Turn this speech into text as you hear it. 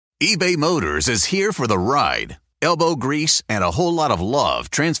eBay Motors is here for the ride. Elbow grease and a whole lot of love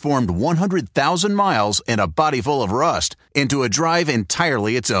transformed 100,000 miles and a body full of rust into a drive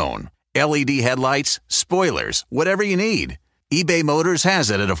entirely its own. LED headlights, spoilers, whatever you need. eBay Motors has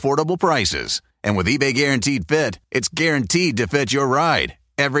it at affordable prices. And with eBay Guaranteed Fit, it's guaranteed to fit your ride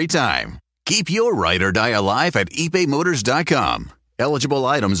every time. Keep your ride or die alive at ebaymotors.com. Eligible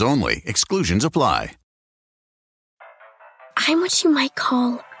items only. Exclusions apply. I'm what you might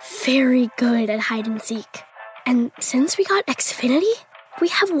call very good at hide and seek. And since we got Xfinity, we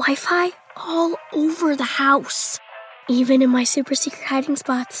have Wi-Fi all over the house, even in my super secret hiding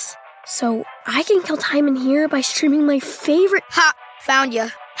spots. So I can kill time in here by streaming my favorite... Ha! Found you.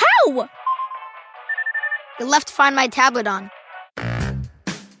 How? You left Find My tablet on.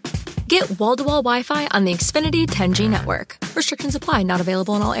 Get wall-to-wall Wi-Fi on the Xfinity 10G network. Restrictions apply. Not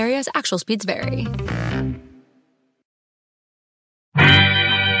available in all areas. Actual speeds vary.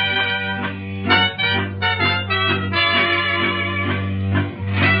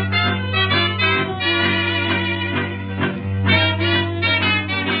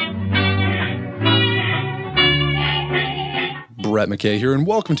 Brett McKay here, and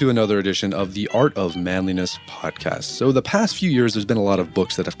welcome to another edition of the Art of Manliness podcast. So the past few years, there's been a lot of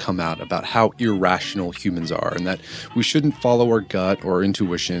books that have come out about how irrational humans are and that we shouldn't follow our gut or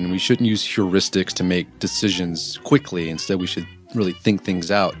intuition. We shouldn't use heuristics to make decisions quickly. Instead, we should really think things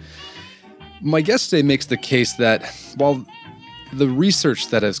out. My guest today makes the case that while the research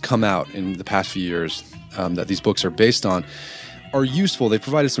that has come out in the past few years that these books are based on are useful, they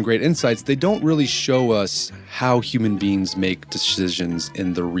provided some great insights, they don't really show us how human beings make decisions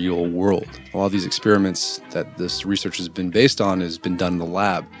in the real world. A lot of these experiments that this research has been based on has been done in the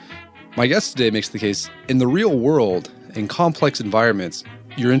lab. My guest today makes the case, in the real world, in complex environments,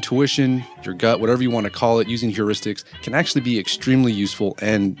 your intuition, your gut, whatever you want to call it, using heuristics, can actually be extremely useful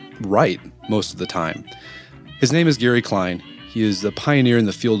and right most of the time. His name is Gary Klein. He is a pioneer in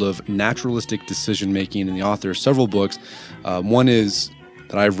the field of naturalistic decision-making and the author of several books. One is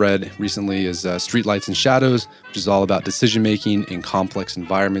that I've read recently is Streetlights and Shadows, which is all about decision-making in complex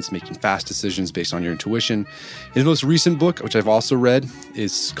environments, making fast decisions based on your intuition. His most recent book, which I've also read,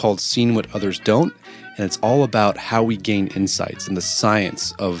 is called Seeing What Others Don't, and it's all about how we gain insights and the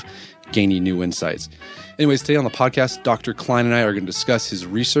science of gaining new insights. Anyways, today on the podcast, Dr. Klein and I are going to discuss his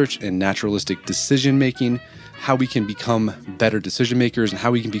research in naturalistic decision-making, how we can become better decision makers, and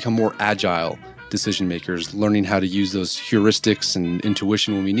how we can become more agile decision makers, learning how to use those heuristics and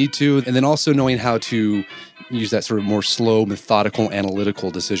intuition when we need to, and then also knowing how to use that sort of more slow, methodical,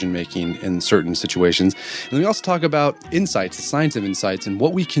 analytical decision making in certain situations. And then we also talk about insights, the science of insights, and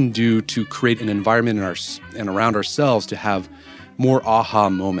what we can do to create an environment and around ourselves to have more aha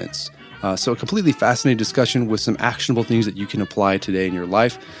moments. So a completely fascinating discussion with some actionable things that you can apply today in your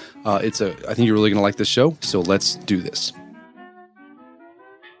life. I think you're really going to like this show, so let's do this.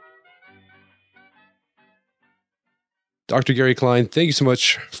 Dr. Gary Klein, thank you so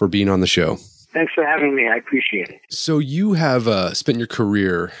much for being on the show. Thanks for having me. I appreciate it. So you have spent your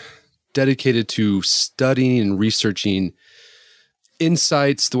career dedicated to studying and researching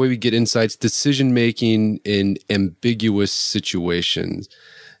insights, the way we get insights, decision-making in ambiguous situations.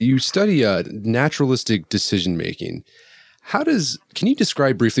 You study naturalistic decision-making. Can you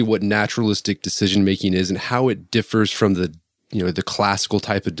describe briefly what naturalistic decision-making is and how it differs from the classical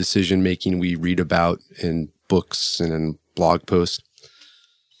type of decision-making we read about in books and in blog posts?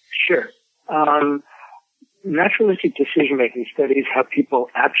 Sure. Naturalistic decision-making studies how people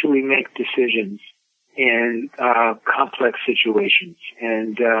actually make decisions in complex situations.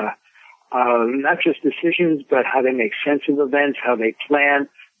 And not just decisions, but how they make sense of events, how they plan,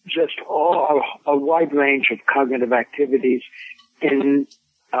 just a wide range of cognitive activities in,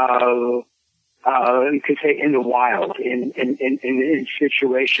 you could say, in the wild, in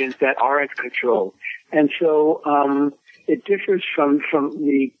situations that aren't controlled. And so, it differs from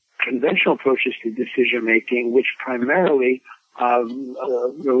the conventional approaches to decision making, which primarily,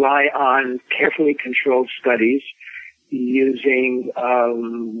 rely on carefully controlled studies using,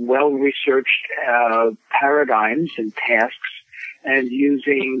 well-researched, paradigms and tasks, and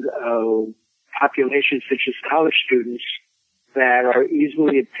using populations such as college students that are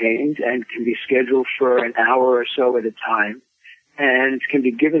easily obtained and can be scheduled for an hour or so at a time, and can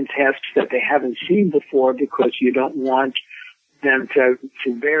be given tasks that they haven't seen before because you don't want them to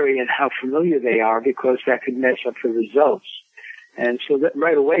vary in how familiar they are, because that could mess up the results. And so that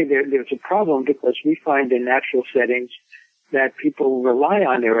right away there's a problem, because we find in natural settings that people rely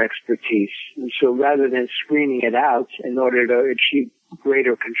on their expertise. And so rather than screening it out in order to achieve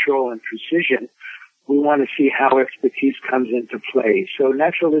greater control and precision, we want to see how expertise comes into play. So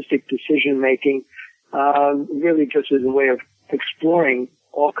naturalistic decision-making really just is a way of exploring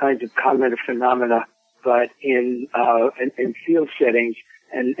all kinds of cognitive phenomena, but in field settings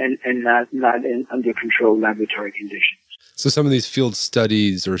and not in under controlled laboratory conditions. So some of these field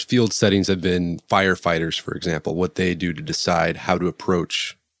studies or field settings have been firefighters, for example, what they do to decide how to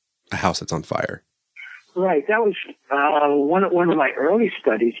approach a house that's on fire. Right. That was one of my early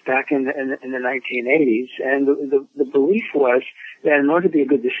studies back in the 1980s, and the belief was that in order to be a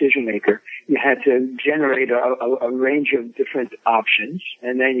good decision maker, you had to generate a range of different options,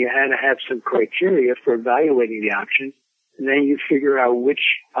 and then you had to have some criteria for evaluating the options, and then you figure out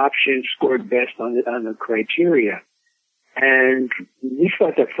which option scored best on the criteria. And we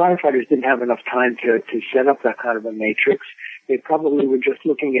thought that firefighters didn't have enough time to set up that kind of a matrix. They probably were just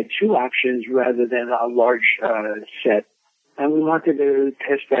looking at two options rather than a large set. And we wanted to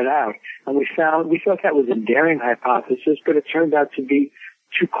test that out. And we thought that was a daring hypothesis, but it turned out to be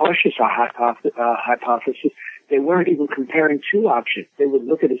too cautious a hypothesis. They weren't even comparing two options. They would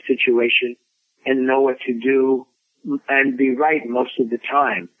look at a situation and know what to do and be right most of the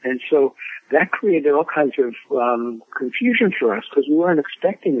time. And so that created all kinds of confusion for us because we weren't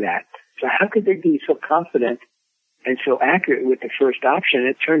expecting that. So how could they be so confident and so accurate with the first option?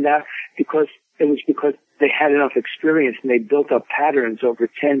 It turned out because they had enough experience and they built up patterns over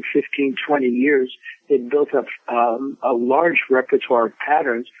 10, 15, 20 years. They built up a large repertoire of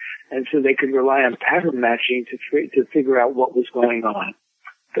patterns, and so they could rely on pattern matching to figure out what was going on.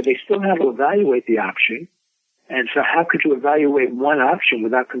 But they still had to evaluate the option. And so how could you evaluate one option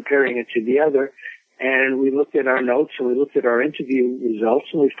without comparing it to the other? And we looked at our notes and we looked at our interview results,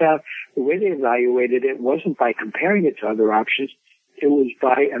 and we found the way they evaluated it wasn't by comparing it to other options. It was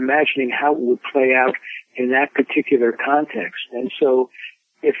by imagining how it would play out in that particular context. And so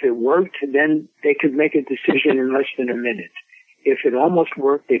if it worked, then they could make a decision in less than a minute. If it almost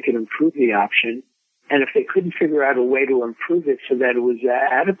worked, they could improve the option. And if they couldn't figure out a way to improve it so that it was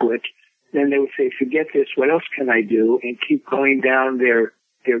adequate, then they would say, forget this, what else can I do? And keep going down their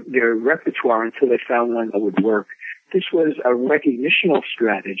repertoire until they found one that would work. This was a recognitional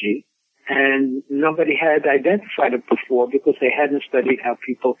strategy, and nobody had identified it before because they hadn't studied how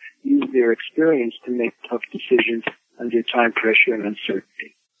people use their experience to make tough decisions under time pressure and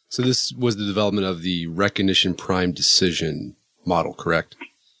uncertainty. So this was the development of the recognition prime decision model, correct?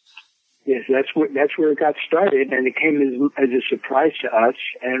 Yes, that's where it got started, and it came as a surprise to us,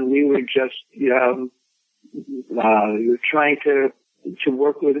 and we were just trying to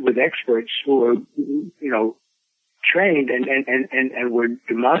work with experts who were trained and were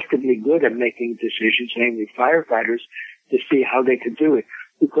demonstrably good at making decisions, namely firefighters, to see how they could do it.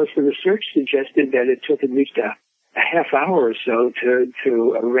 Because the research suggested that it took at least a half hour or so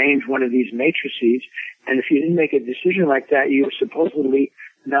to arrange one of these matrices, and if you didn't make a decision like that, you were supposedly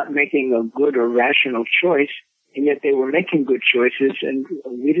not making a good or rational choice, and yet they were making good choices, and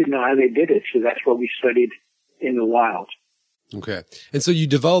we didn't know how they did it, so that's what we studied in the wild. Okay. And so you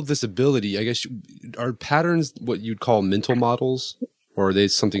developed this ability, I guess, are patterns what you'd call mental models, or are they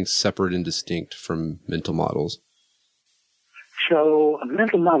something separate and distinct from mental models? So a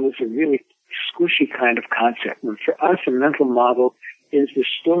mental model is a really squishy kind of concept. And for us, a mental model is the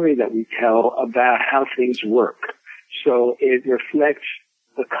story that we tell about how things work. So it reflects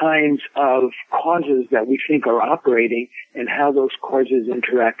the kinds of causes that we think are operating and how those causes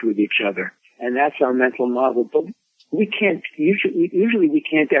interact with each other. And that's our mental model. But we can't, usually we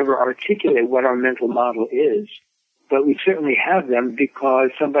can't ever articulate what our mental model is, but we certainly have them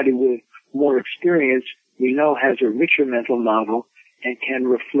because somebody with more experience, we know, has a richer mental model and can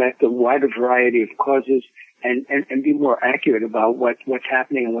reflect a wider variety of causes and be more accurate about what's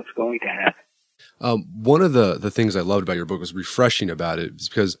happening and what's going to happen. One of the things I loved about your book was refreshing about it, is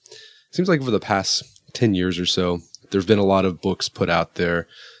because it seems like over the past 10 years or so, there's been a lot of books put out there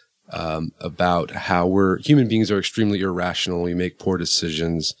about how human beings are extremely irrational. We make poor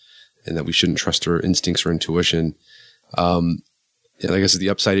decisions and that we shouldn't trust our instincts or intuition. I guess the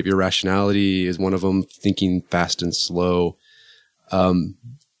upside of irrationality is one of them, thinking fast and slow.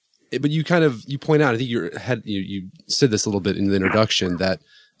 But you point out, I think you said this a little bit in the introduction, that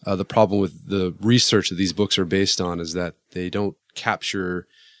the problem with the research that these books are based on is that they don't capture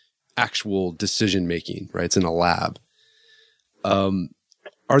actual decision making, right? It's in a lab.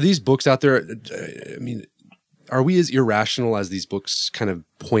 Are these books out there? I mean, are we as irrational as these books kind of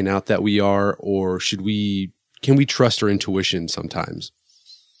point out that we are, or can we trust our intuition sometimes?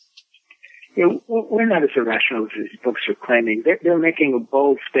 We're not as irrational as these books are claiming. They're making a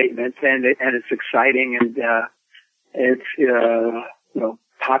bold statement, and it's exciting, and it's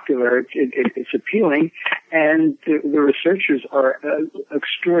popular, it's appealing, and the researchers are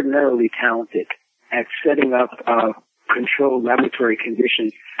extraordinarily talented at setting up controlled laboratory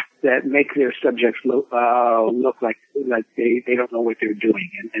conditions that make their subjects look like they don't know what they're doing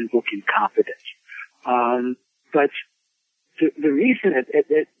and look incompetent. But the reason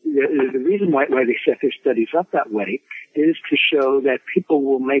the reason why they set their studies up that way is to show that people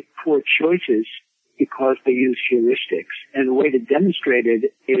will make poor choices because they use heuristics. And the way to demonstrate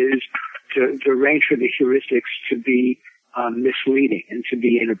it is to arrange for the heuristics to be misleading and to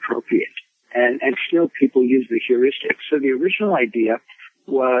be inappropriate. And still people use the heuristics. So the original idea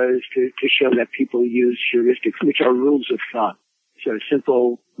was to show that people use heuristics, which are rules of thumb. So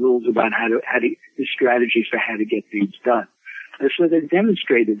simple rules about the strategies for how to get things done. And so they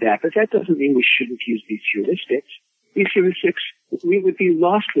demonstrated that, but that doesn't mean we shouldn't use these heuristics. These heuristics, we would be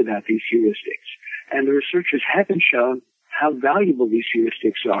lost without these heuristics. And the researchers haven't shown how valuable these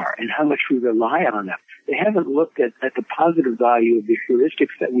heuristics are and how much we rely on them. They haven't looked at the positive value of the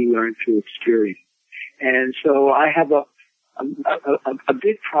heuristics that we learn through experience. And so I have a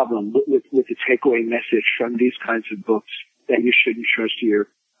big problem with the takeaway message from these kinds of books that you shouldn't trust your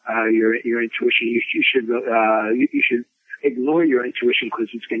intuition. You should ignore your intuition because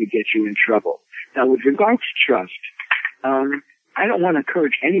it's going to get you in trouble. Now, with regard to trust, I don't want to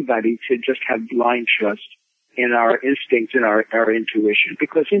encourage anybody to just have blind trust in our instincts and our intuition,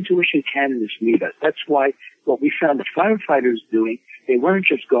 because intuition can mislead us. That's why what we found the firefighters doing, they weren't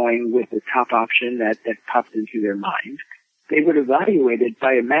just going with the top option that popped into their mind. They would evaluate it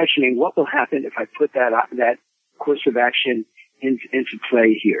by imagining what will happen if I put that course of action into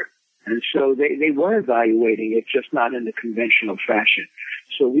play here. And so they were evaluating it, just not in the conventional fashion.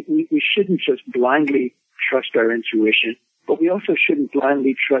 So we shouldn't just blindly trust our intuition, but we also shouldn't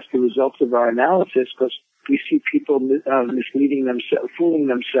blindly trust the results of our analysis, because we see people misleading themselves, fooling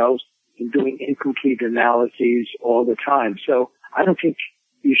themselves, and doing incomplete analyses all the time. So I don't think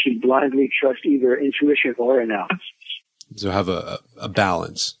you should blindly trust either intuition or analysis. So have a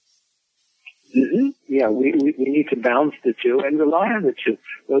balance. Mm-hmm. Yeah, we need to balance the two and rely on the two.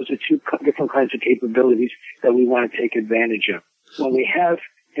 Those are two different kinds of capabilities that we want to take advantage of. When we have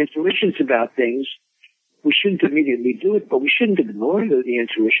intuitions about things, we shouldn't immediately do it, but we shouldn't ignore the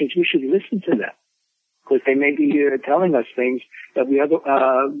intuitions. We should listen to them, because they may be telling us things that we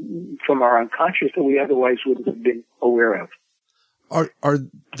from our unconscious that we otherwise wouldn't have been aware of. Are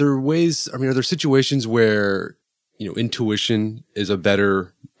there ways? I mean, are there situations where intuition is a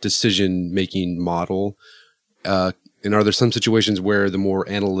better decision-making model? And are there some situations where the more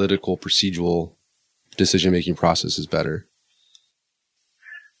analytical, procedural decision-making process is better?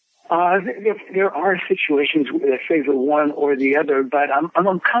 There are situations that favor one or the other, but I'm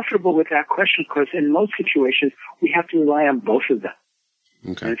uncomfortable with that question, because in most situations we have to rely on both of them.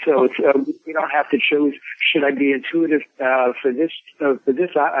 Okay. And so we don't have to choose. Should I be intuitive for this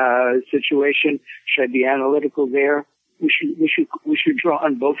situation? Should I be analytical there? We should draw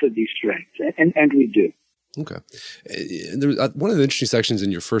on both of these strengths, and we do. Okay. There was, one of the interesting sections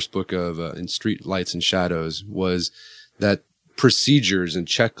in your first book of in Street Lights and Shadows was that procedures and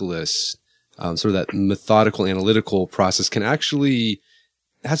checklists, sort of that methodical analytical process, can actually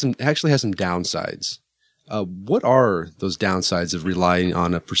has some downsides. What are those downsides of relying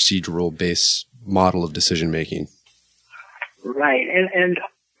on a procedural based model of decision making? Right, and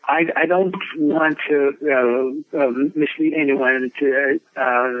I don't want to mislead anyone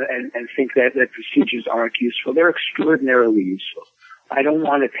and think that procedures aren't useful. They're extraordinarily useful. I don't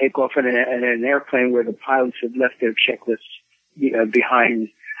want to take off in an airplane where the pilots have left their checklists behind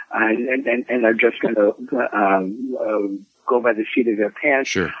and are just going to go by the seat of their pants.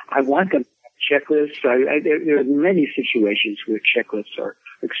 Sure. I want them to have checklists. There are many situations where checklists are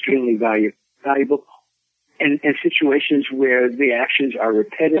extremely valuable. And situations where the actions are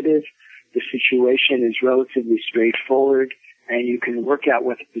repetitive, the situation is relatively straightforward, and you can work out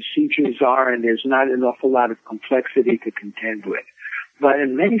what the procedures are, and there's not an awful lot of complexity to contend with. But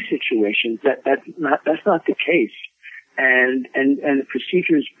in many situations, that's not the case. And the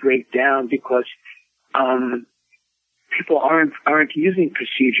procedures break down because people aren't using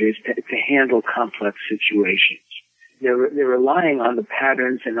procedures to handle complex situations. They're relying on the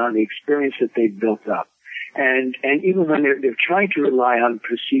patterns and on the experience that they've built up. And even when they're trying to rely on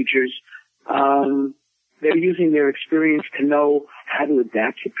procedures, they're using their experience to know how to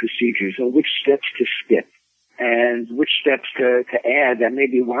adapt to procedures and which steps to skip and which steps to add that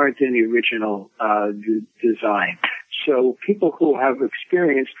maybe weren't in the original design. So people who have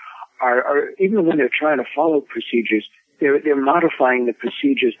experience are even when they're trying to follow procedures, they're modifying the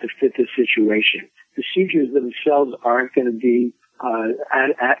procedures to fit the situation. Procedures themselves aren't going to be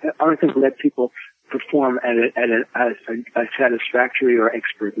aren't going to let people perform at a satisfactory or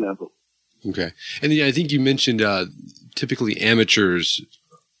expert level. Okay. And yeah, I think you mentioned typically amateurs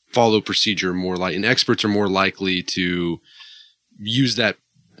follow procedure and experts are more likely to use that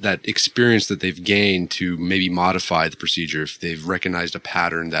experience that they've gained to maybe modify the procedure if they've recognized a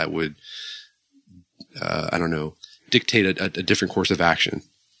pattern that would, dictate a different course of action.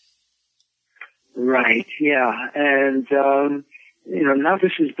 Right. Yeah. And,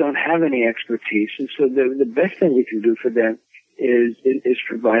 novices don't have any expertise. And so the best thing we can do for them is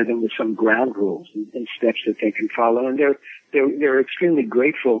provide them with some ground rules and steps that they can follow. And they're extremely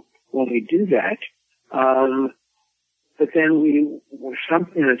grateful when we do that. But then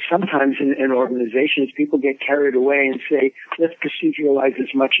sometimes in organizations, people get carried away and say, let's proceduralize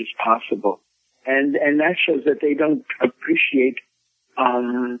as much as possible. And that shows that they don't appreciate,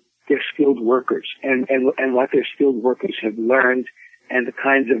 their skilled workers and what their skilled workers have learned and the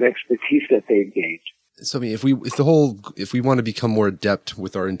kinds of expertise that they've gained. So, I mean, if we want to become more adept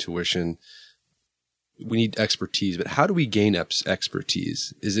with our intuition, we need expertise, but how do we gain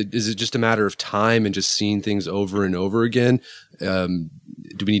expertise? Is it just a matter of time and just seeing things over and over again?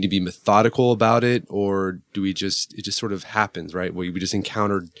 Do we need to be methodical about it, or do it just sort of happens, right? We just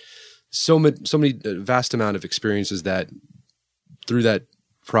encountered so many vast amount of experiences that through that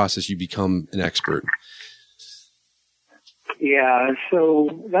process you become an expert. Yeah,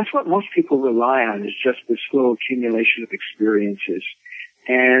 so that's what most people rely on, is just the slow accumulation of experiences.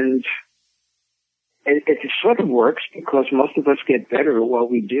 And it sort of works because most of us get better at what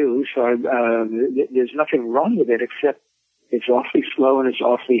we do, so there's nothing wrong with it, except it's awfully slow and it's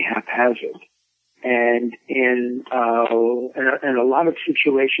awfully haphazard. And in a lot of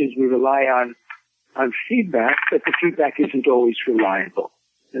situations we rely on feedback, but the feedback isn't always reliable.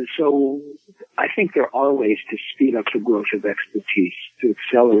 And so I think there are ways to speed up the growth of expertise, to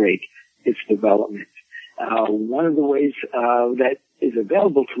accelerate its development. One of the ways that is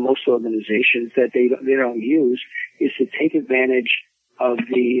available to most organizations that they don't use is to take advantage of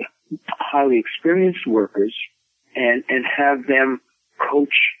the highly experienced workers and have them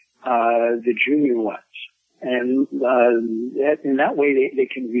coach the junior ones. And in that way, they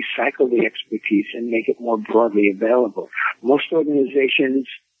can recycle the expertise and make it more broadly available. Most organizations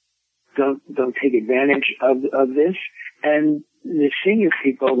don't take advantage of this, and the senior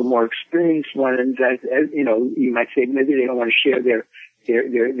people, the more experienced ones, that you might say maybe they don't want to share their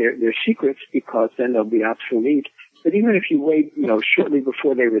secrets because then they'll be obsolete. But even if you wait, shortly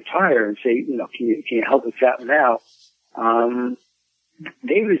before they retire and say, can you help us out now?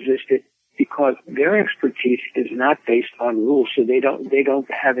 They resist it because their expertise is not based on rules, so they don't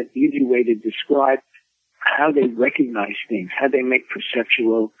have an easy way to describe how they recognize things, how they make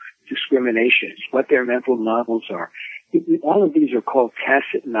perceptual discriminations, what their mental models are. All of these are called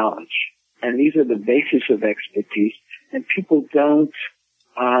tacit knowledge, and these are the basis of expertise, and people don't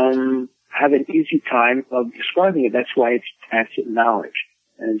have an easy time of describing it. That's why it's tacit knowledge.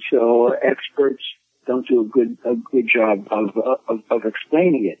 And so experts don't do a good job of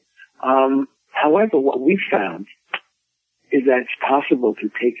explaining it. However, what we found is that it's possible to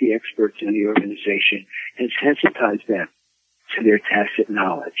take the experts in the organization and sensitize them to their tacit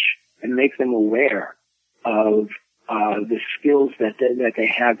knowledge and make them aware of the skills that they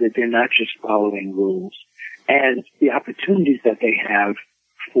have, that they're not just following rules, and the opportunities that they have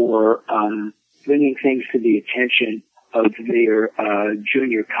for bringing things to the attention of their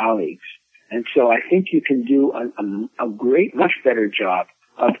junior colleagues. And so I think you can do a much better job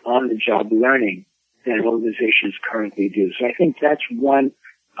of on-the-job learning than organizations currently do. So I think that's one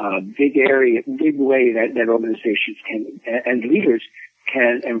big way that organizations can and leaders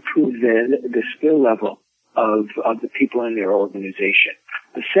can improve the skill level of the people in their organization.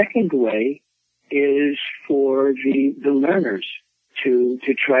 The second way is for the learners to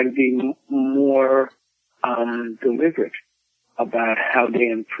try to be more deliberate about how they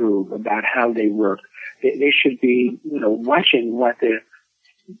improve, about how they work. They should be, watching what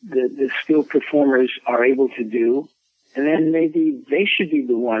the skilled performers are able to do, and then maybe they should be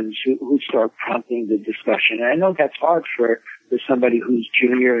the ones who start prompting the discussion. And I know that's hard for somebody who's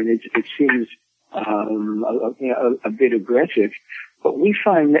junior, and it seems a bit aggressive. But we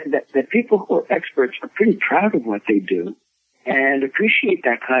find that people who are experts are pretty proud of what they do and appreciate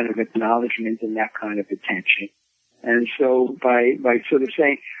that kind of acknowledgement and that kind of attention. And so by sort of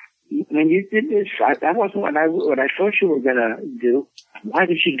saying, when you did this, that wasn't what I thought you were going to do. Why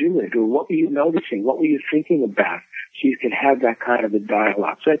did you do it? Or what were you noticing? What were you thinking about? So you can have that kind of a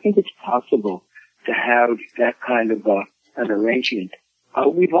dialogue. So I think it's possible to have that kind of an arrangement.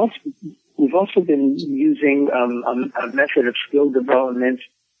 we've also been using a method of skill development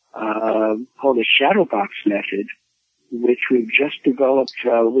called the shadow box method, which we've just developed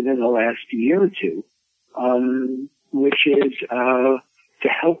within the last year or two, which is to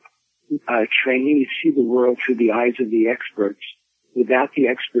help trainees see the world through the eyes of the experts without the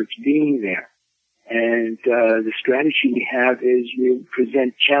experts being there. And the strategy we have is we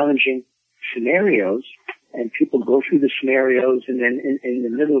present challenging scenarios, and people go through the scenarios, and then in the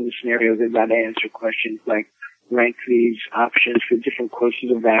middle of the scenario, they've got to answer questions like rank these options for different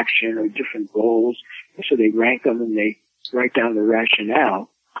courses of action or different goals. So they rank them and they write down the rationale.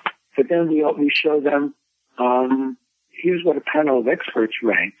 But then we show them, here's what a panel of experts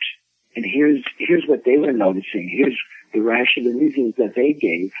ranked, and here's what they were noticing. Here's the rational reasons that they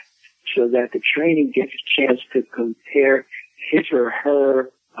gave, so that the trainee gets a chance to compare his or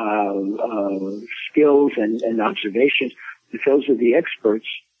her skills and observations with those of the experts.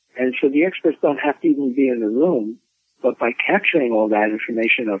 And so the experts don't have to even be in the room, but by capturing all that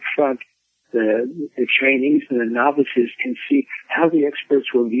information up front, the trainees and the novices can see how the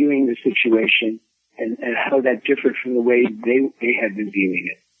experts were viewing the situation and how that differed from the way they had been viewing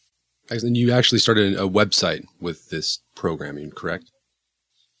it. And you actually started a website with this programming, correct?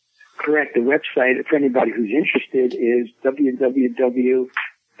 Correct. The website, for anybody who's interested, is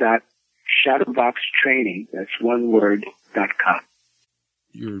www.shadowboxtraining, that's one word, .com.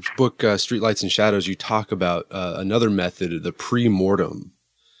 Your book, Streetlights and Shadows, you talk about another method, the pre-mortem.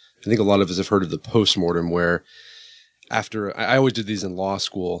 I think a lot of us have heard of the post-mortem, where after, I always did these in law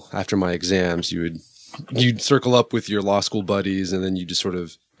school, after my exams, you'd circle up with your law school buddies, and then you just sort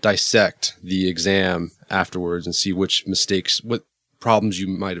of dissect the exam afterwards and see which mistakes, what problems you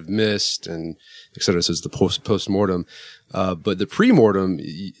might have missed, and et cetera. So it's the post-mortem. But the pre-mortem,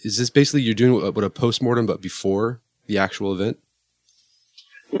 is this basically you're doing what a post-mortem, but before the actual event?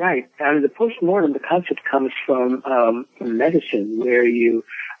 Right. And the post-mortem, the concept comes from medicine, where you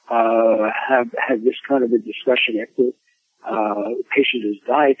have had this kind of a discussion after the patient has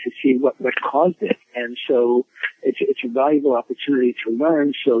died to see what caused it. And so it's a valuable opportunity to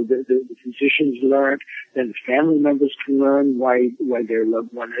learn. So the physicians learn, then the family members can learn why their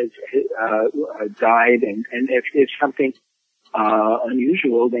loved one has died. And if it's something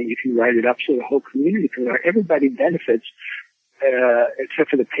unusual, then you can write it up so the whole community can learn. Everybody benefits, except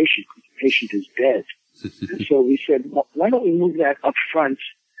for the patient, because the patient is dead. And so we said, well, why don't we move that up front,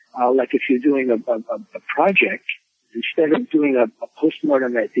 like if you're doing a project, instead of doing a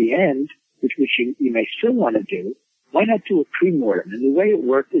post-mortem at the end, which you may still want to do, why not do a pre-mortem? And the way it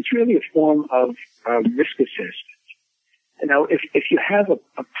worked, it's really a form of risk assessment. And now, if you have a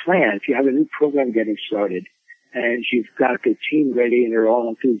plan, if you have a new program getting started, and you've got the team ready and they're all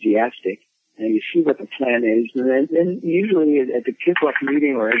enthusiastic, and you see what the plan is, and then usually at the kickoff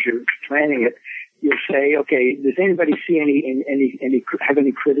meeting or as you're planning it, you'll say, okay, does anybody see have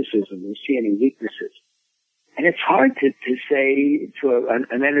any criticism or see any weaknesses? And it's hard to say to an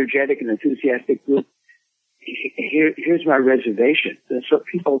energetic and enthusiastic group, here's my reservation. And so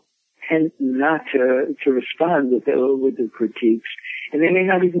people tend not to respond with the critiques. And they may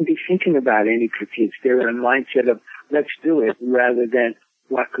not even be thinking about any critiques. They're in a mindset of, let's do it, rather than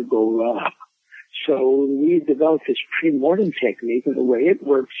what could go wrong. So we developed this pre-mortem technique, and the way it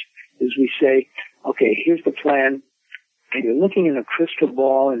works is we say, okay, here's the plan. And you're looking in a crystal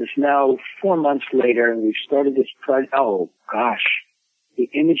ball, and it's now 4 months later, and we've started this project. Oh, gosh, the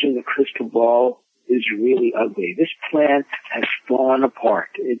image in the crystal ball is really ugly. This plan has fallen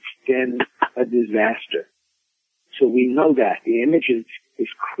apart. It's been a disaster. So we know that. The image is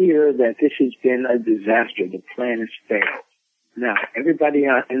clear that this has been a disaster. The plan has failed. Now, everybody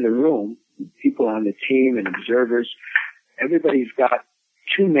in the room, people on the team and observers, everybody's got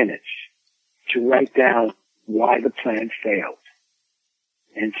 2 minutes to write down why the plan failed.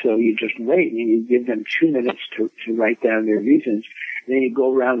 And so you just wait and you give them 2 minutes to write down their reasons. And then you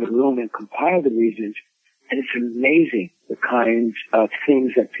go around the room and compile the reasons. And it's amazing the kinds of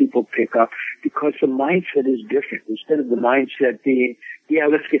things that people pick up, because the mindset is different. Instead of the mindset being, yeah,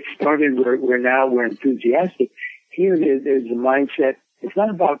 let's get started, we're enthusiastic. Here there's a mindset. It's not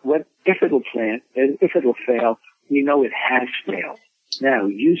about if it'll fail, you know it has failed. Now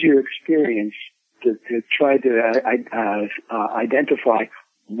use your experience to try to identify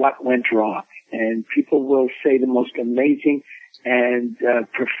what went wrong. And people will say the most amazing and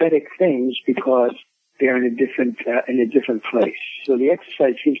prophetic things because they're in a different place. So the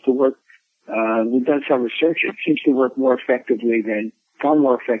exercise seems to work. We've done some research. It seems to work far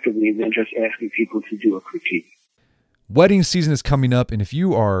more effectively than just asking people to do a critique. Wedding season is coming up, and if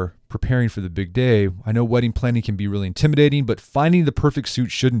you are preparing for the big day, I know wedding planning can be really intimidating, but finding the perfect suit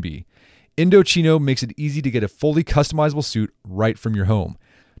shouldn't be. Indochino makes it easy to get a fully customizable suit right from your home.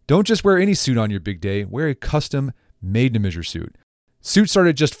 Don't just wear any suit on your big day, wear a custom made-to-measure suit. Suits start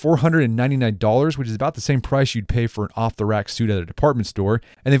at just $499, which is about the same price you'd pay for an off-the-rack suit at a department store.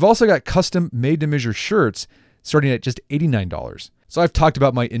 And they've also got custom made-to-measure shirts starting at just $89. So I've talked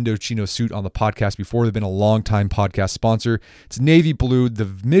about my Indochino suit on the podcast before. They've been a long-time podcast sponsor. It's navy blue.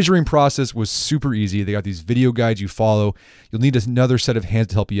 The measuring process was super easy. They got these video guides you follow. You'll need another set of hands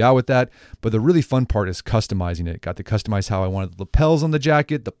to help you out with that. But the really fun part is customizing it. Got to customize how I wanted the lapels on the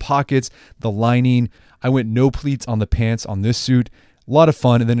jacket, the pockets, the lining. I went no pleats on the pants on this suit. A lot of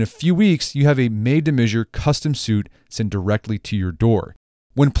fun. And then in a few weeks, you have a made-to-measure custom suit sent directly to your door.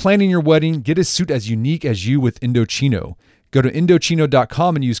 When planning your wedding, get a suit as unique as you with Indochino. Go to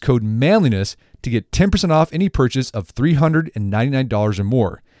Indochino.com and use code manliness to get 10% off any purchase of $399 or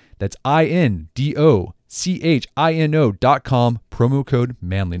more. That's INDOCHINO.com, promo code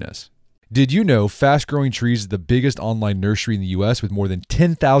manliness. Did you know Fast Growing Trees is the biggest online nursery in the U.S. with more than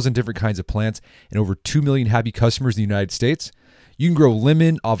 10,000 different kinds of plants and over 2 million happy customers in the United States? You can grow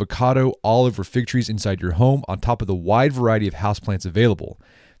lemon, avocado, olive, or fig trees inside your home on top of the wide variety of houseplants available.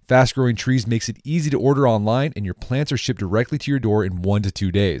 Fast Growing Trees makes it easy to order online, and your plants are shipped directly to your door in 1 to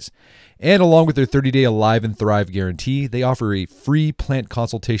 2 days. And along with their 30-day Alive and Thrive guarantee, they offer a free plant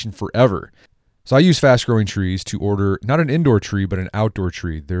consultation forever. So I use Fast Growing Trees to order not an indoor tree, but an outdoor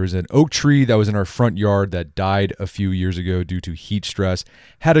tree. There is an oak tree that was in our front yard that died a few years ago due to heat stress.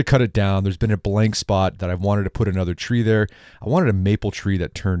 Had to cut it down. There's been a blank spot that I wanted to put another tree there. I wanted a maple tree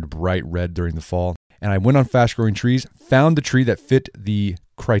that turned bright red during the fall. And I went on Fast Growing Trees, found the tree that fit the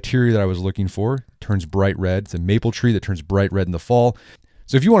criteria that I was looking for. Turns bright red. It's a maple tree that turns bright red in the fall.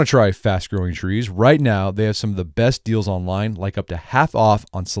 So if you want to try Fast Growing Trees, right now they have some of the best deals online, like up to half off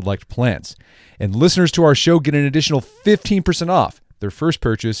on select plants. And listeners to our show get an additional 15% off their first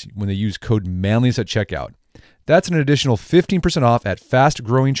purchase when they use code manliness at checkout. That's an additional 15% off at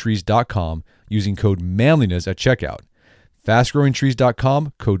fastgrowingtrees.com using code manliness at checkout.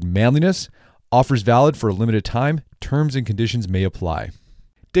 Fastgrowingtrees.com, code manliness. Offers valid for a limited time. Terms and conditions may apply.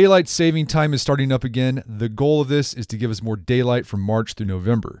 Daylight saving time is starting up again. The goal of this is to give us more daylight from March through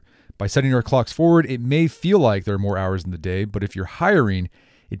November. By setting our clocks forward, it may feel like there are more hours in the day, but if you're hiring,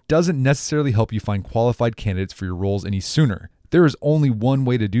 it doesn't necessarily help you find qualified candidates for your roles any sooner. There is only one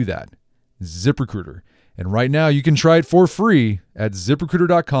way to do that: ZipRecruiter. And right now you can try it for free at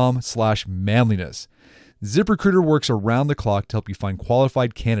ZipRecruiter.com/manliness. ZipRecruiter works around the clock to help you find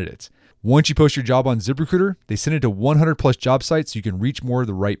qualified candidates. Once you post your job on ZipRecruiter, they send it to 100 plus job sites so you can reach more of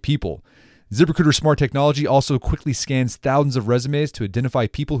the right people. ZipRecruiter's smart technology also quickly scans thousands of resumes to identify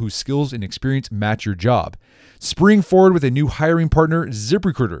people whose skills and experience match your job. Spring forward with a new hiring partner,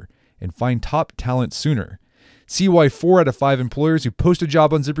 ZipRecruiter, and find top talent sooner. See why 4 out of 5 employers who post a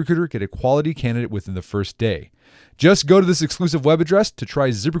job on ZipRecruiter get a quality candidate within the first day. Just go to this exclusive web address to try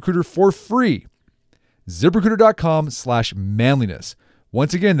ZipRecruiter for free. ZipRecruiter.com/manliness.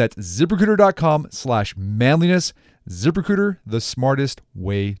 Once again, that's ZipRecruiter.com/manliness. ZipRecruiter, the smartest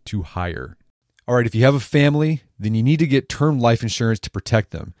way to hire. All right, if you have a family, then you need to get term life insurance to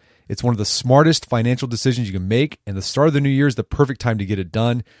protect them. It's one of the smartest financial decisions you can make, and the start of the new year is the perfect time to get it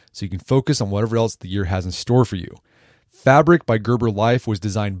done so you can focus on whatever else the year has in store for you. Fabric by Gerber Life was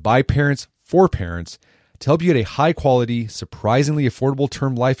designed by parents for parents to help you get a high-quality, surprisingly affordable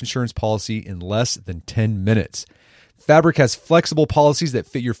term life insurance policy in less than 10 minutes. Fabric has flexible policies that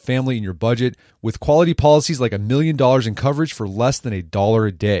fit your family and your budget, with quality policies like $1 million in coverage for less than $1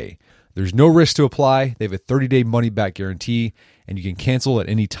 a day. There's no risk to apply. They have a 30-day money-back guarantee, and you can cancel at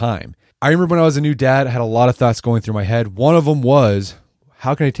any time. I remember when I was a new dad, I had a lot of thoughts going through my head. One of them was,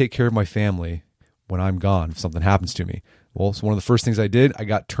 how can I take care of my family when I'm gone if something happens to me? Well, so one of the first things I did, I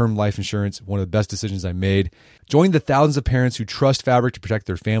got term life insurance, one of the best decisions I made. Join the thousands of parents who trust Fabric to protect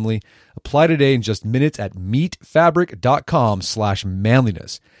their family. Apply today in just minutes at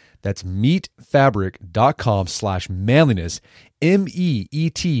meetfabric.com/manliness. That's meetfabric.com/manliness.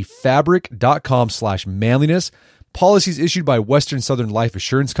 MEET fabric.com/manliness. Policies issued by Western Southern Life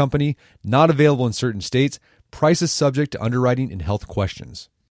Assurance Company, not available in certain states. Prices subject to underwriting and health questions.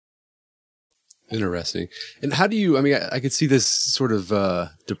 Interesting. And how do you, I could see this sort of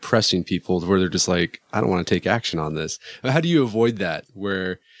depressing people where they're just like, I don't want to take action on this. How do you avoid that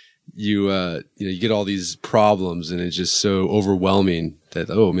where you get all these problems and it's just so overwhelming that,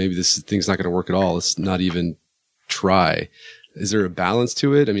 oh, maybe this thing's not going to work at all. Let's not even try. Is there a balance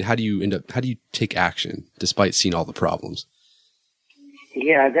to it? How do you take action despite seeing all the problems?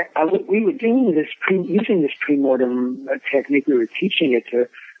 Yeah, we were doing this, using this pre-mortem technique. We were teaching it to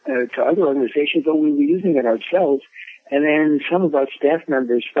other organizations, but we were using it ourselves. And then some of our staff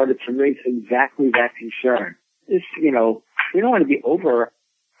members started to raise exactly that concern. This, we don't want to be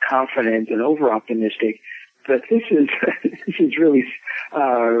overconfident and over-optimistic, but this is really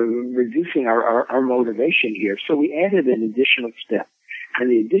reducing our motivation here. So we added an additional step. And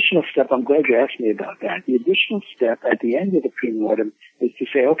the additional step, I'm glad you asked me about that. The additional step at the end of the pre-mortem is to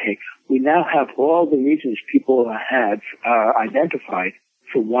say, okay, we now have all the reasons people had identified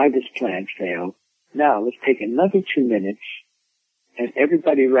for why this plan failed. Now let's take another 2 minutes and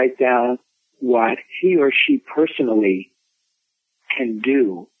everybody write down what he or she personally can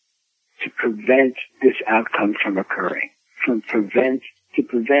do to prevent this outcome from occurring, to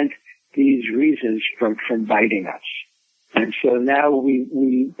prevent these reasons from biting us. And so now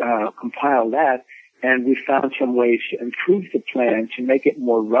we compile that, and we found some ways to improve the plan to make it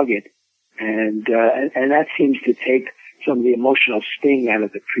more rugged, and that seems to take some of the emotional sting out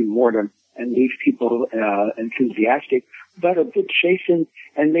of the pre-mortem and leave people enthusiastic, but a bit chastened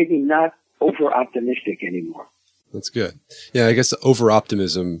and maybe not over-optimistic anymore. That's good. Yeah, I guess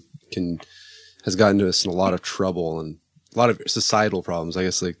over-optimism has gotten us in a lot of trouble and a lot of societal problems. I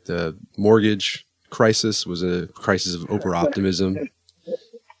guess like the mortgage crisis was a crisis of over-optimism.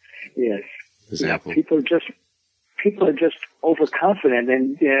 Yes. Example. Yeah, people are just overconfident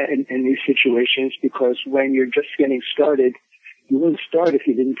in these situations, because when you're just getting started, you wouldn't start if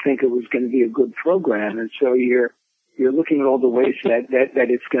you didn't think it was going to be a good program, and so you're looking at all the ways that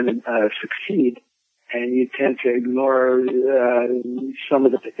it's going to succeed, and you tend to ignore some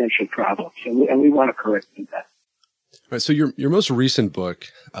of the potential problems, and we want to correct that. All right. So your most recent book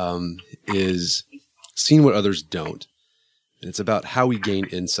is Seeing What Others Don't, and it's about how we gain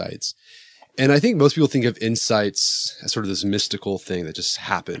insights. And I think most people think of insights as sort of this mystical thing that just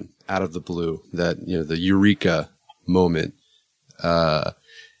happened out of the blue, that, the eureka moment. And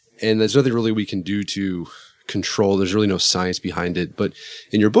there's nothing really we can do to control. There's really no science behind it. But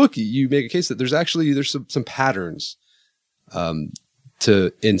in your book, you make a case that there's some patterns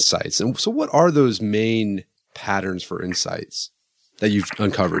to insights. And so what are those main patterns for insights that you've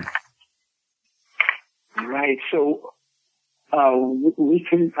uncovered? Right. So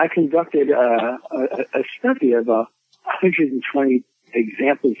I conducted a study of 120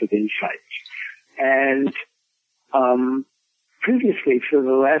 examples of insights, and previously, for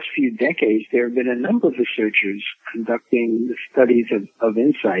the last few decades, there have been a number of researchers conducting the studies of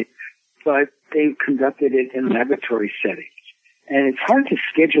insight, but they've conducted it in laboratory settings, and it's hard to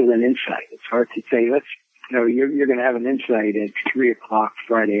schedule an insight. It's hard to say, you're going to have an insight at 3:00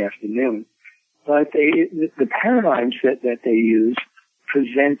 Friday afternoon. But the paradigms that they use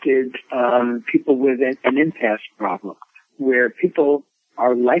presented people with an impasse problem, where people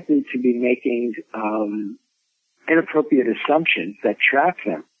are likely to be making inappropriate assumptions that trap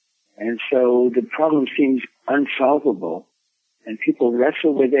them. And so the problem seems unsolvable, and people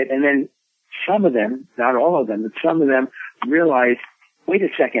wrestle with it. And then some of them, not all of them, but some of them realize, wait a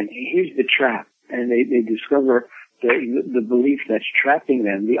second, here's the trap. And they discover the belief that's trapping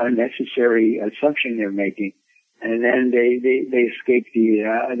them, the unnecessary assumption they're making, and then they escape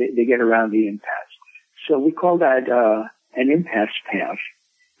they get around the impasse. So we call that an impasse path.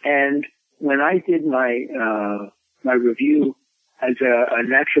 And when I did my review as a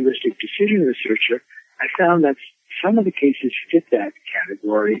naturalistic decision researcher, I found that some of the cases fit that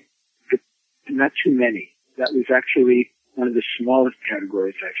category, but not too many. That was actually one of the smallest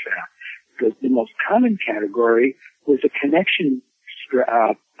categories I found. The most common category was a connection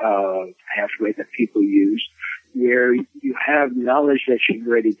pathway that people use, where you have knowledge that you've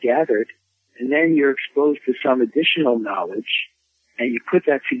already gathered, and then you're exposed to some additional knowledge, and you put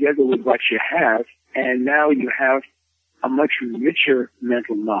that together with what you have, and now you have a much richer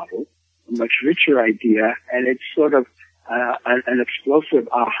mental model, a much richer idea, and it's sort of an explosive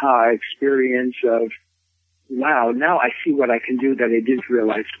aha experience of, wow, now I see what I can do that I didn't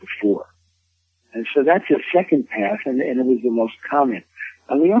realize before. And so that's a second path, and it was the most common.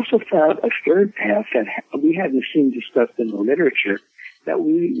 And we also found a third path that we hadn't seen discussed in the literature that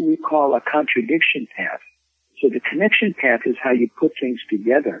we call a contradiction path. So the connection path is how you put things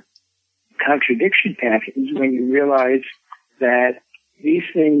together. The contradiction path is when you realize that these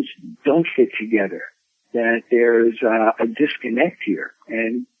things don't fit together, that there's a disconnect here.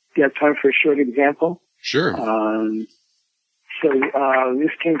 And do you have time for a short example? Sure. So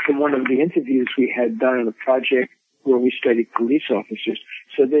this came from one of the interviews we had done on a project where we studied police officers.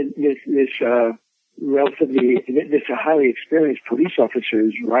 So this highly experienced police officer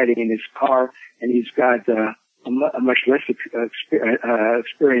is riding in his car, and he's got a much less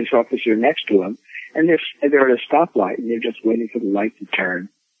experienced officer next to him, and they're at a stoplight, and they're just waiting for the light to turn.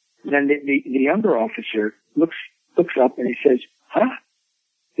 Then the younger officer looks looks up and he says, huh?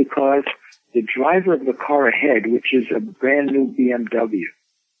 Because the driver of the car ahead, which is a brand new BMW,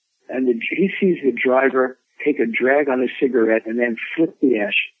 and he sees the driver take a drag on a cigarette and then flip the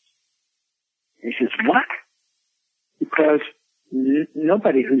ashes. And he says, what? Because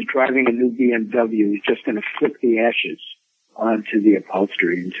nobody who's driving a new BMW is just going to flip the ashes onto the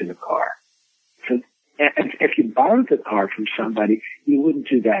upholstery into the car. So if you borrowed the car from somebody, you wouldn't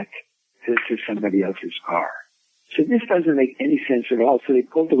do that to somebody else's car. So this doesn't make any sense at all. So they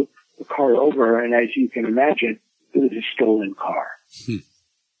pulled the car over, and as you can imagine, it was a stolen car.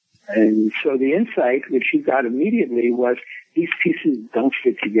 And so the insight, which he got immediately, was these pieces don't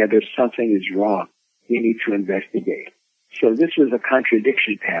fit together. Something is wrong. We need to investigate. So this was a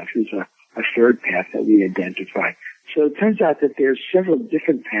contradiction path. This was a third path that we identified. So it turns out that there's several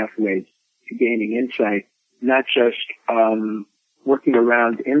different pathways to gaining insight, not just working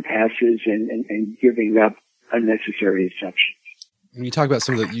around impasses and giving up unnecessary assumptions. When you talk about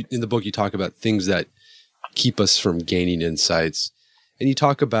in the book, you talk about things that keep us from gaining insights. And you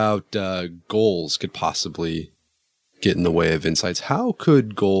talk about goals could possibly get in the way of insights. How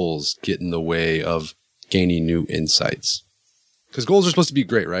could goals get in the way of gaining new insights? Because goals are supposed to be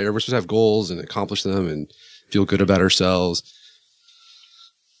great, right? We're supposed to have goals and accomplish them and feel good about ourselves.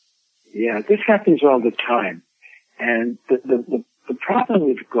 Yeah, this happens all the time. And the problem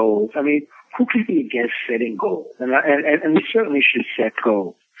with goals, I mean, who could be against setting goals? And we certainly should set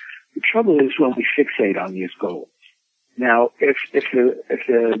goals. The trouble is when we fixate on these goals. Now, if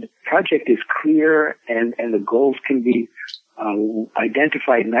the project is clear and the goals can be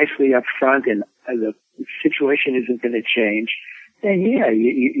identified nicely up front and the situation isn't going to change, then yeah,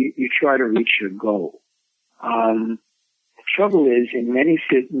 you try to reach your goal. The trouble is, in many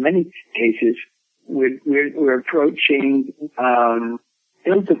cases, we're approaching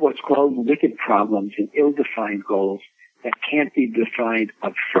what's called wicked problems and ill-defined goals that can't be defined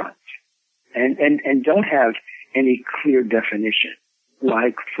up front and don't have any clear definition.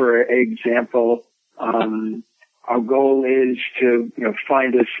 Like, for example, our goal is to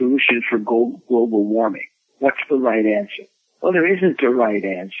find a solution for global warming. What's the right answer? Well, there isn't a right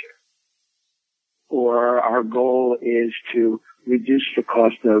answer. Or our goal is to reduce the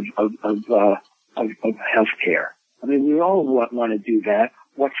cost of healthcare. I mean, we all want to do that.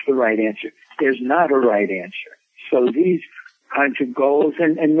 What's the right answer? There's not a right answer. So these kinds of goals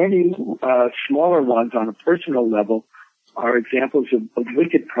and many smaller ones on a personal level are examples of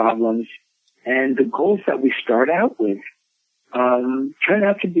wicked problems. And the goals that we start out with turn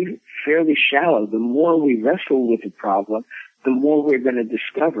out to be fairly shallow. The more we wrestle with the problem, the more we're going to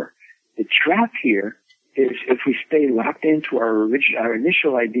discover. The trap here is if we stay locked into our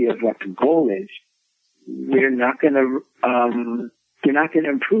initial idea of what the goal is, we're not going to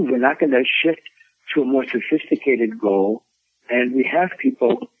improve. We're not going to shift to a more sophisticated goal. And we have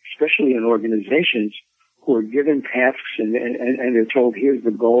people, especially in organizations, who are given tasks and they're told, here's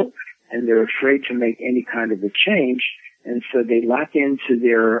the goal, and they're afraid to make any kind of a change. And so they lock into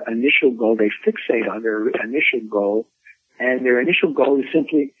their initial goal. They fixate on their initial goal, and their initial goal is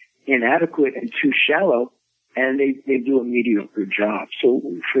simply inadequate and too shallow, and they do a mediocre job. So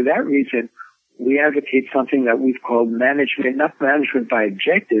for that reason, we advocate something that we've called management, not management by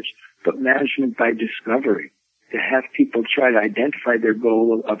objectives, but management by discovery, to have people try to identify their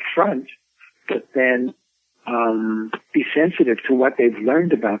goal up front, but then be sensitive to what they've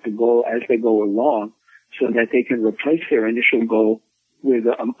learned about the goal as they go along, so that they can replace their initial goal with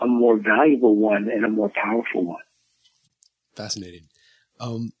a more valuable one and a more powerful one. Fascinating.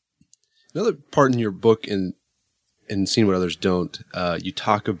 Another part in your book, in Seeing What Others Don't, you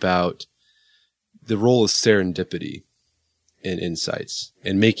talk about the role of serendipity in insights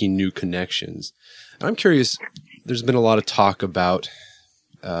and making new connections. And I'm curious, there's been a lot of talk about,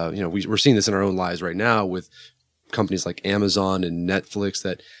 we're seeing this in our own lives right now with companies like Amazon and Netflix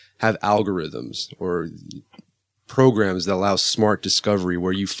that have algorithms or programs that allow smart discovery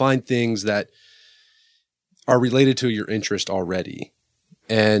where you find things that are related to your interest already.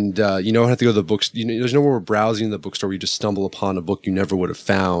 And you don't have to go to the books. There's no more browsing in the bookstore where you just stumble upon a book you never would have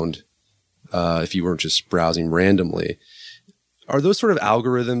found if you weren't just browsing randomly. Are those sort of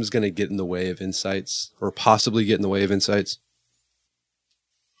algorithms going to get in the way of insights, or possibly get in the way of insights?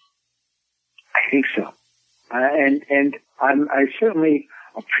 I think so. And I certainly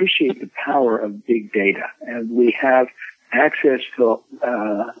appreciate the power of big data. And we have access to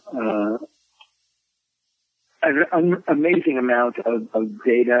an amazing amount of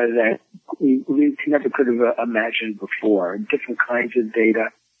data that we never could have imagined before, different kinds of data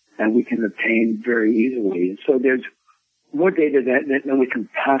that we can obtain very easily. And so there's more data than we can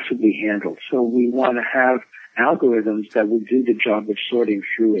possibly handle. So we want to have algorithms that will do the job of sorting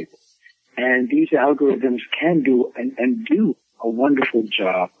through it. And these algorithms can do and do a wonderful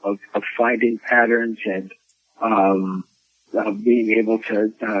job of finding patterns and being able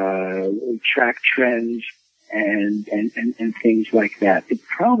to track trends and things like that. The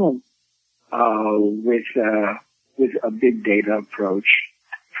problem with a big data approach,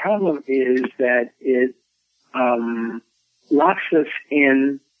 problem is that it locks us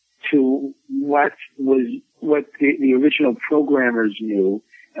in to what the original programmers knew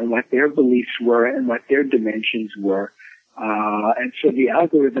and what their beliefs were and what their dimensions were. And so the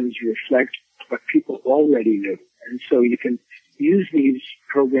algorithms reflect what people already knew. And so you can use these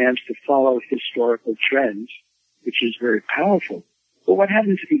programs to follow historical trends, which is very powerful. But what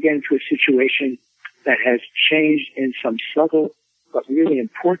happens if you get into a situation that has changed in some subtle but really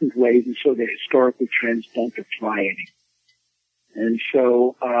important ways, and so the historical trends don't apply anymore? And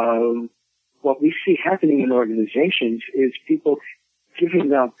so what we see happening in organizations is people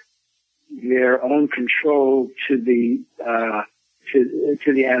giving up their own control to the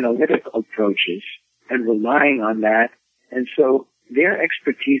analytical approaches and relying on that. And so their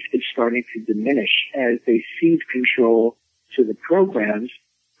expertise is starting to diminish as they cede control to the programs,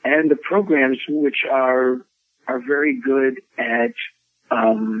 and the programs which are very good at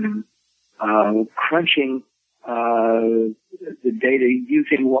crunching the data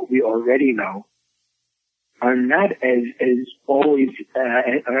using what we already know, are not as always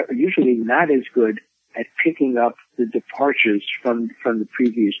are usually not as good at picking up the departures from the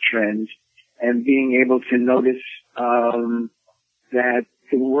previous trends and being able to notice that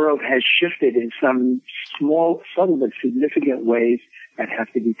the world has shifted in some small, subtle but significant ways that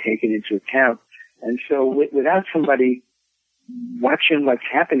have to be taken into account. And so without somebody watching what's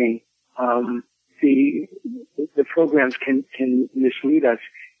happening, the programs can mislead us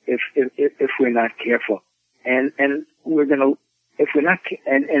if we're not careful. And we're gonna, if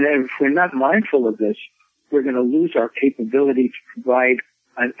we're not mindful of this, we're gonna lose our capability to provide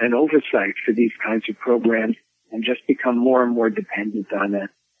an oversight for these kinds of programs and just become more and more dependent on it.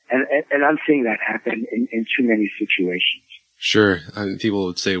 And I'm seeing that happen in too many situations. Sure. I mean, people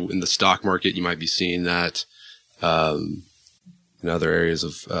would say in the stock market, you might be seeing that, in other areas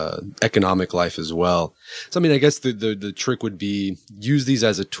of, economic life as well. So, I mean, I guess the trick would be use these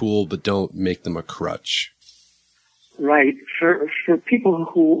as a tool, but don't make them a crutch. Right. For people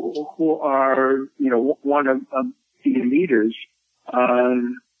who are, want to be leaders,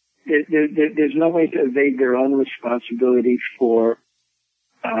 there's no way to evade their own responsibility for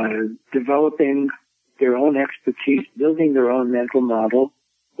developing their own expertise, building their own mental model,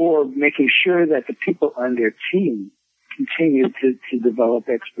 or making sure that the people on their team continue to develop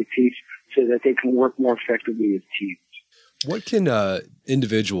expertise so that they can work more effectively as teams. What can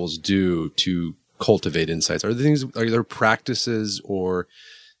individuals do to cultivate insights? Are there practices or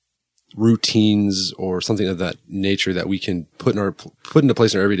routines or something of that nature that we can put into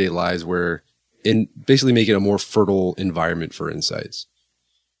place in our everyday lives where basically make it a more fertile environment for insights?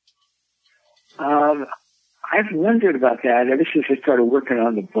 I've wondered about that ever since I started working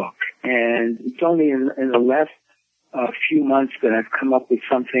on the book. And it's only in the last few months that I've come up with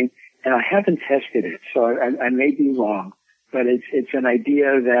something, and I haven't tested it, so I may be wrong. But it's an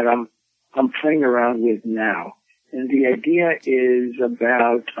idea that I'm playing around with now. And the idea is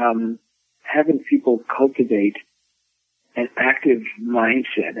about having people cultivate an active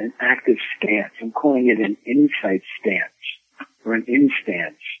mindset, an active stance. I'm calling it an insight stance or an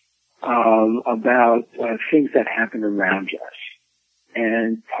instance about things that happen around us.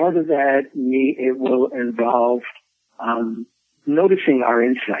 And part of that, it will involve noticing our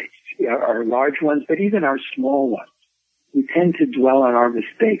insights, our large ones, but even our small ones. We tend to dwell on our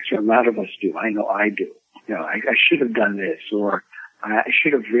mistakes, or a lot of us do. I know I do. I should have done this, or I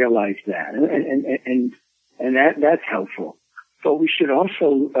should have realized that, and that's helpful. But we should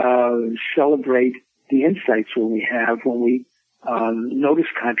also celebrate the insights when we notice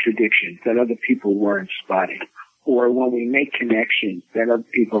contradictions that other people weren't spotting, or when we make connections that other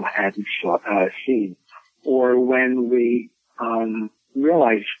people hadn't seen, or when we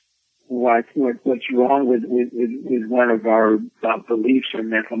realize what's wrong with one of our beliefs or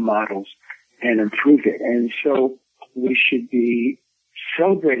mental models and improve it. And so we should be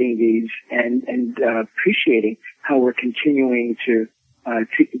celebrating these and appreciating how we're continuing to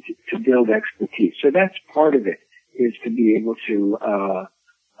build expertise. So that's part of it, is to be able to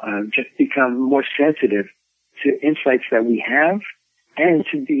just become more sensitive to insights that we have and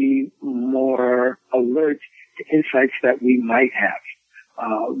to be more alert to insights that we might have.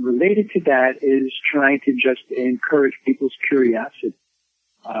 Related to that is trying to just encourage people's curiosity,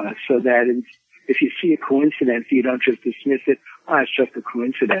 so that if you see a coincidence, you don't just dismiss it. Oh, it's just a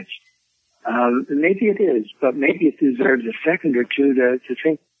coincidence. Maybe it is, but maybe it deserves a second or two to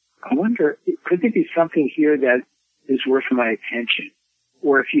think, I wonder, could there be something here that is worth my attention?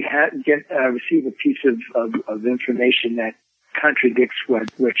 Or if you receive a piece of information that contradicts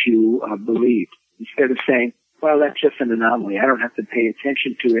what you believe, instead of saying, well, that's just an anomaly, I don't have to pay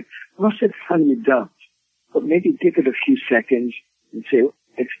attention to it. Most of the time you don't. But maybe give it a few seconds and say,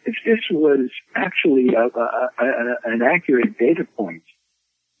 if this was actually an accurate data point,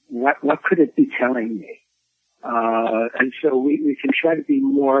 what could it be telling me? And so we can try to be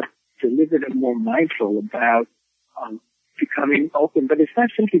more deliberate and more mindful about becoming open. But it's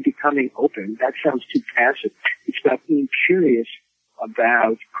not simply becoming open. That sounds too passive. It's about being curious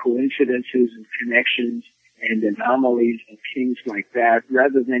about coincidences and connections and anomalies and things like that,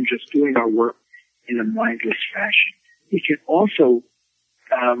 rather than just doing our work in a mindless fashion. We can also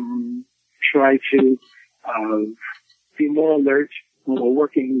try to be more alert when we're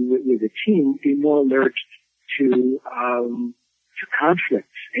working with a team, be more alert to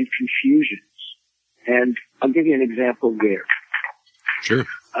conflicts and confusions. And I'll give you an example there. Sure.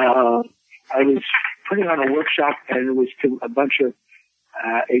 I was putting on a workshop, and it was to a bunch of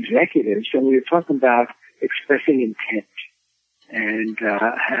executives, and we were talking about expressing intent and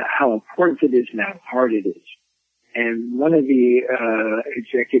how important it is and how hard it is. And one of the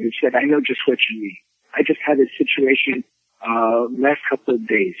executives said, I know just what you mean. I just had a situation last couple of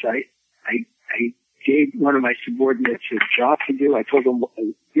days. I gave one of my subordinates a job to do. I told him,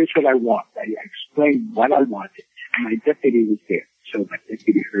 here's what I want. I explained what I wanted. And my deputy was there. So my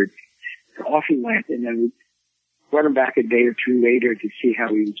deputy heard me. So off he went, and then we brought him back a day or two later to see how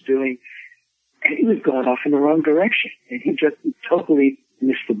he was doing. And he was going off in the wrong direction. And he just totally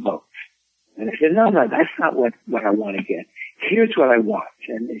missed the boat. And I said, no, that's not what I want to get. Here's what I want.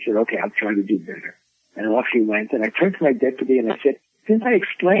 And he said, okay, I'll try to do better. And off he went. And I turned to my deputy and I said, didn't I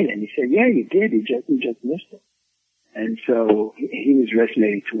explain it? And he said, yeah, you did. You just missed it. And so he was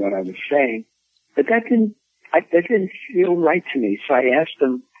resonating to what I was saying. But that didn't feel right to me. So I asked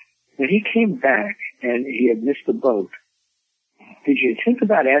him, when he came back and he had missed the boat, did you think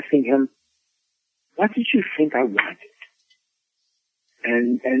about asking him, what did you think I wanted?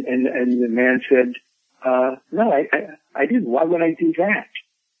 And the man said, no, I didn't. Why would I do that?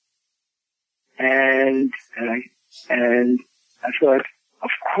 And I thought,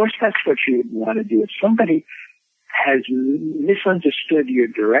 of course that's what you would want to do. If somebody has misunderstood your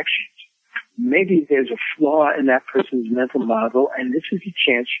directions, maybe there's a flaw in that person's mental model, and this is a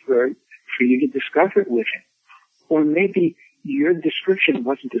chance for you to discover it with him. Or maybe your description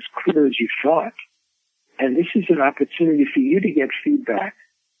wasn't as clear as you thought, and this is an opportunity for you to get feedback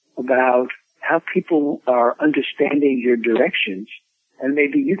about how people are understanding your directions, and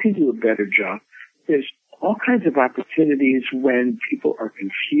maybe you can do a better job. There's all kinds of opportunities when people are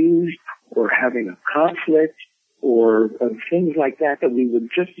confused or having a conflict or things like that we would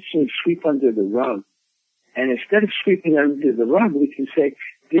just as soon sweep under the rug. And instead of sweeping under the rug, we can say,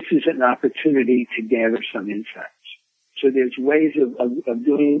 this is an opportunity to gather some insights. So there's ways of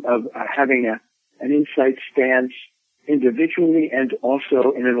having an insight stance individually and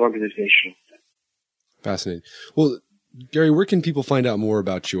also in an organizational sense. Fascinating. Well, Gary, where can people find out more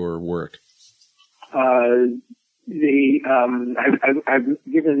about your work? I've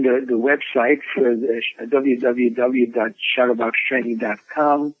given the website for the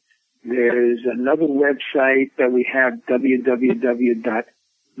www.shadowboxtraining.com. There's another website that we have,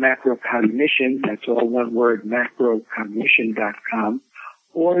 www.macrocognition. That's all one word, macrocognition.com.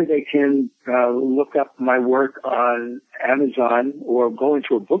 Or they can look up my work on Amazon or go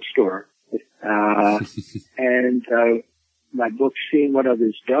into a bookstore. And my book, Seeing What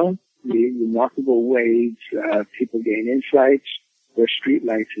Others Don't, the remarkable ways people gain insights, or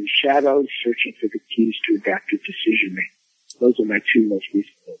Streetlights and Shadows, Searching for the Keys to Adaptive Decision Making. Those are my two most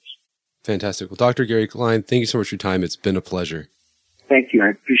recent books. Fantastic. Well, Dr. Gary Klein, thank you so much for your time. It's been a pleasure. Thank you. I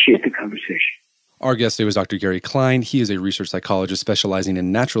appreciate the conversation. Our guest today was Dr. Gary Klein. He is a research psychologist specializing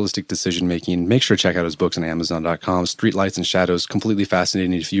in naturalistic decision-making. Make sure to check out his books on Amazon.com. Streetlights and Shadows, completely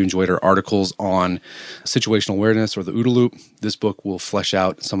fascinating. If you enjoyed our articles on situational awareness or the OODA Loop, this book will flesh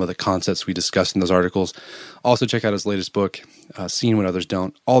out some of the concepts we discussed in those articles. Also, check out his latest book, Seeing What Others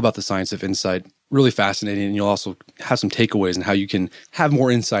Don't, all about the science of insight. Really fascinating, and you'll also have some takeaways on how you can have more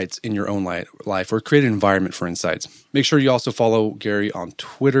insights in your own life or create an environment for insights. Make sure you also follow Gary on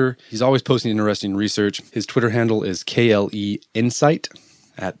Twitter. He's always posting interesting research. His Twitter handle is KLEinsight,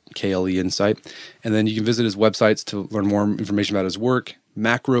 at KLEinsight. And then you can visit his websites to learn more information about his work,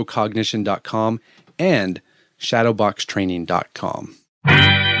 macrocognition.com, and shadowboxtraining.com.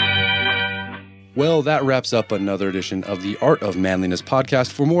 Well, that wraps up another edition of the Art of Manliness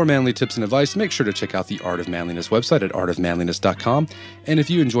podcast. For more manly tips and advice, make sure to check out the Art of Manliness website at artofmanliness.com. And if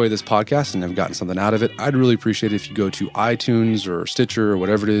you enjoy this podcast and have gotten something out of it, I'd really appreciate it if you go to iTunes or Stitcher or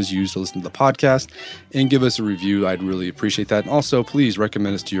whatever it is you use to listen to the podcast and give us a review. I'd really appreciate that. And also, please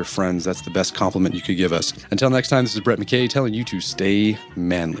recommend us to your friends. That's the best compliment you could give us. Until next time, this is Brett McKay telling you to stay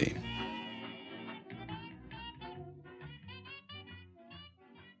manly.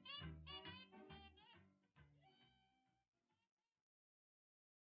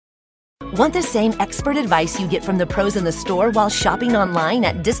 Want the same expert advice you get from the pros in the store while shopping online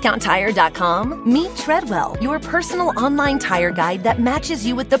at DiscountTire.com? Meet Treadwell, your personal online tire guide that matches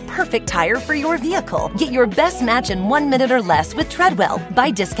you with the perfect tire for your vehicle. Get your best match in 1 minute or less with Treadwell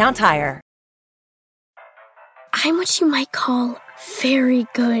by Discount Tire. I'm what you might call very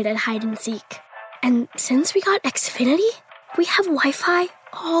good at hide and seek. And since we got Xfinity, we have Wi-Fi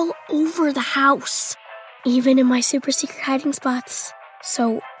all over the house, even in my super secret hiding spots.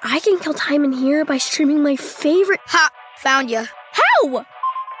 So I can kill time in here by streaming my favorite... Ha! Found you. How?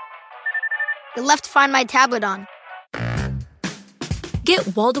 You left Find My tablet on.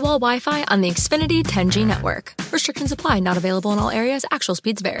 Get wall-to-wall Wi-Fi on the Xfinity 10G network. Restrictions apply. Not available in all areas. Actual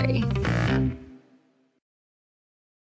speeds vary.